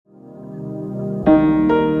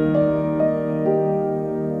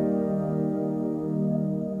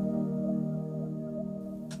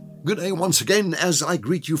Good day once again as I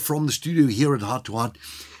greet you from the studio here at Heart to Heart.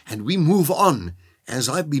 And we move on as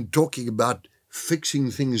I've been talking about fixing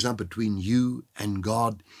things up between you and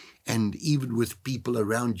God and even with people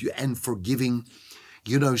around you and forgiving.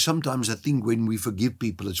 You know, sometimes I think when we forgive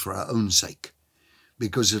people, it's for our own sake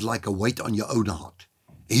because it's like a weight on your own heart.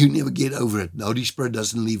 You never get over it. The Holy Spirit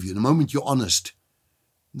doesn't leave you. The moment you're honest,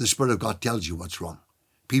 the Spirit of God tells you what's wrong.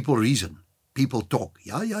 People reason. People talk.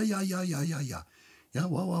 Yeah. Yeah,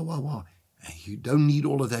 wow. And you don't need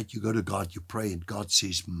all of that. You go to God, you pray, and God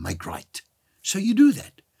says, make right. So you do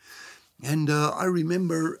that. And I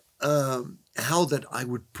remember how that I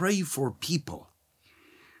would pray for people.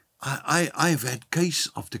 I've had case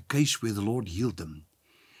after case where the Lord healed them.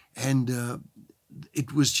 And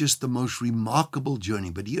it was just the most remarkable journey.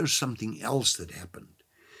 But here's something else that happened.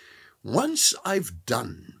 Once I've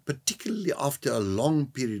done, particularly after a long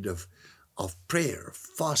period of prayer,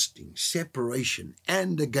 fasting, separation,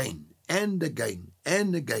 and again, I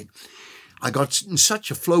got in such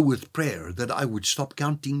a flow with prayer that I would stop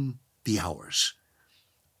counting the hours.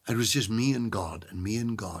 It was just me and God, and me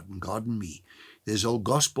and God, and God and me. There's an old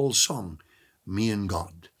gospel song, Me and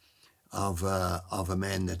God, of a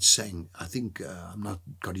man that sang, I think, I'm not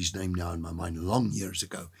got his name now in my mind, long years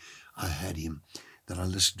ago, I had him, that I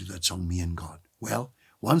listened to that song, Me and God. Well,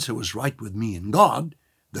 once I was right with me and God,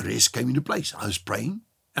 the rest came into place. I was praying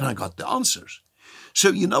and I got the answers.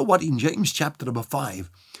 So you know what, in James chapter number 5,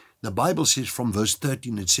 the Bible says from verse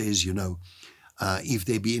 13, it says, if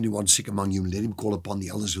there be anyone sick among you, let him call upon the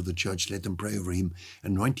elders of the church, let them pray over him,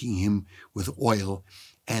 anointing him with oil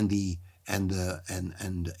and in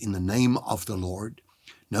the name of the Lord.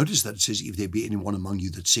 Notice that it says, if there be anyone among you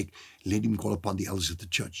that's sick, let him call upon the elders of the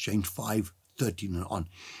church. James 5:13 and on.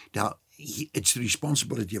 Now, it's the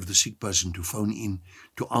responsibility of the sick person to phone in,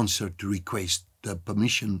 to answer, to request the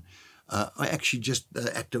permission,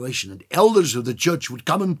 activation. And elders of the church would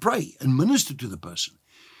come and pray and minister to the person.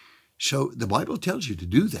 So the Bible tells you to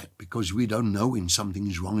do that because we don't know when something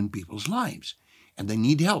is wrong in people's lives and they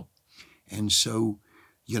need help. And so,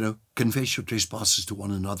 confess your trespasses to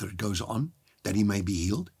one another, it goes on, that he may be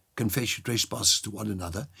healed. Confess your trespasses to one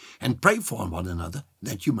another and pray for one another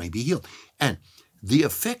that you may be healed. And the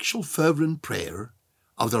effectual fervent prayer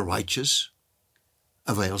of the righteous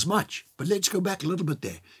avails much. But let's go back a little bit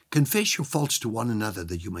there. Confess your faults to one another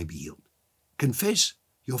that you may be healed. Confess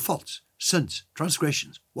your faults, sins,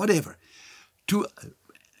 transgressions, whatever. To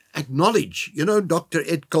acknowledge, Dr.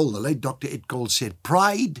 Ed Cole, the late Dr. Ed Cole said,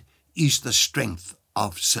 pride is the strength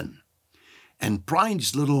of sin. And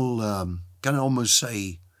pride's little, can I almost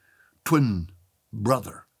say, twin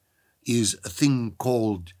brother is a thing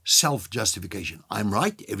called self-justification. I'm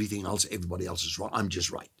right, everybody else is wrong. I'm just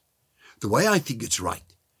right. The way I think it's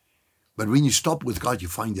right. But when you stop with God, you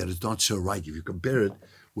find that it's not so right. If you compare it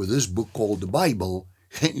with this book called the Bible,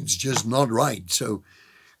 it's just not right. So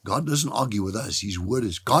God doesn't argue with us. His word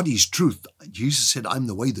is, God is truth. Jesus said, I'm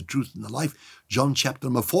the way, the truth, and the life. John chapter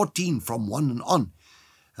number 14 from 1 and on,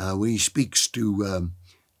 where he speaks to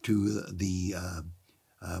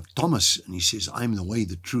Thomas, and he says, I'm the way,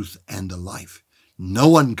 the truth, and the life. No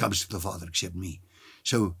one comes to the Father except me.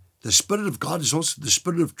 So the Spirit of God is also the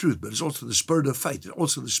Spirit of truth, but it's also the Spirit of faith, and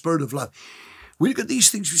also the Spirit of love. We look at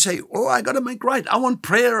these things, we say, I got to make right. I want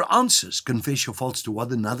prayer answers. Confess your faults to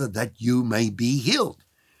one another that you may be healed.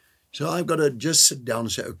 So I've got to just sit down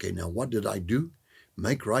and say, okay, now what did I do?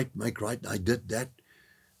 Make right. I did that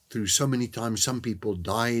through so many times. Some people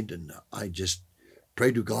died, and I just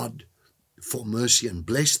prayed to God for mercy and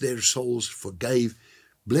bless their souls, forgave,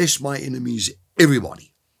 bless my enemies,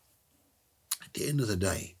 everybody. At the end of the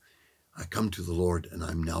day, I come to the Lord and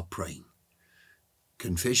I'm now praying.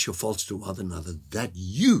 Confess your faults to one another that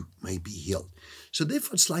you may be healed. So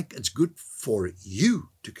therefore it's good for you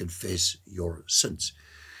to confess your sins.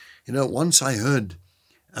 Once I heard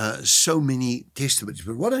so many testimonies,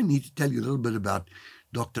 but what I need to tell you a little bit about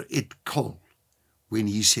Dr. Ed Cole, when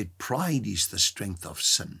he said pride is the strength of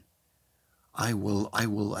sin. I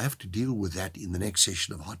will have to deal with that in the next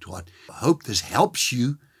session of Heart to Heart. I hope this helps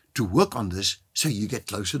you to work on this so you get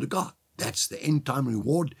closer to God. That's the end time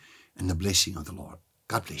reward and the blessing of the Lord.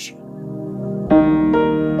 God bless you.